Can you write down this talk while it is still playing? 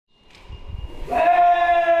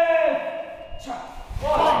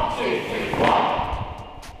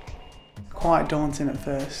quite daunting at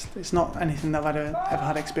first. It's not anything that I've ever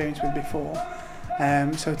had experience with before.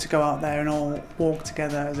 So to go out there and all walk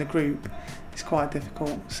together as a group is quite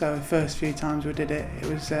difficult. So the first few times we did it, it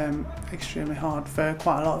was extremely hard for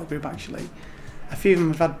quite a lot of the group actually. A few of them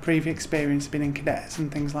have had previous experience, been in cadets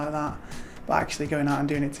and things like that, but actually going out and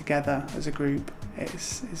doing it together as a group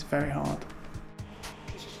is very hard.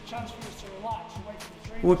 It's just a chance for us to relax and wait for the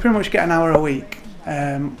training. We pretty much get an hour a week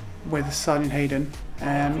with Sergeant Hayden.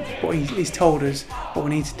 What he's told us what we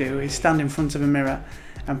need to do is stand in front of a mirror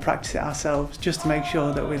and practice it ourselves, just to make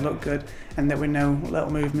sure that we look good and that we know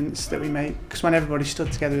little movements that we make. Because when everybody's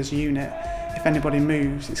stood together as a unit, if anybody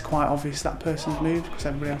moves, it's quite obvious that person's moved because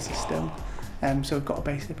everybody else is still. So we've got to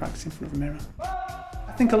basically practice in front of a mirror.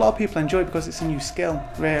 I think a lot of people enjoy it because it's a new skill,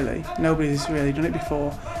 really. Nobody's really done it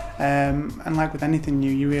before. And like with anything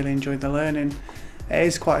new, you really enjoy the learning. It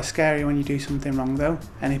is quite scary when you do something wrong though,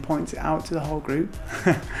 and he points it out to the whole group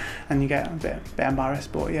and you get a bit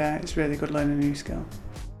embarrassed, but yeah, it's really good learning a new skill.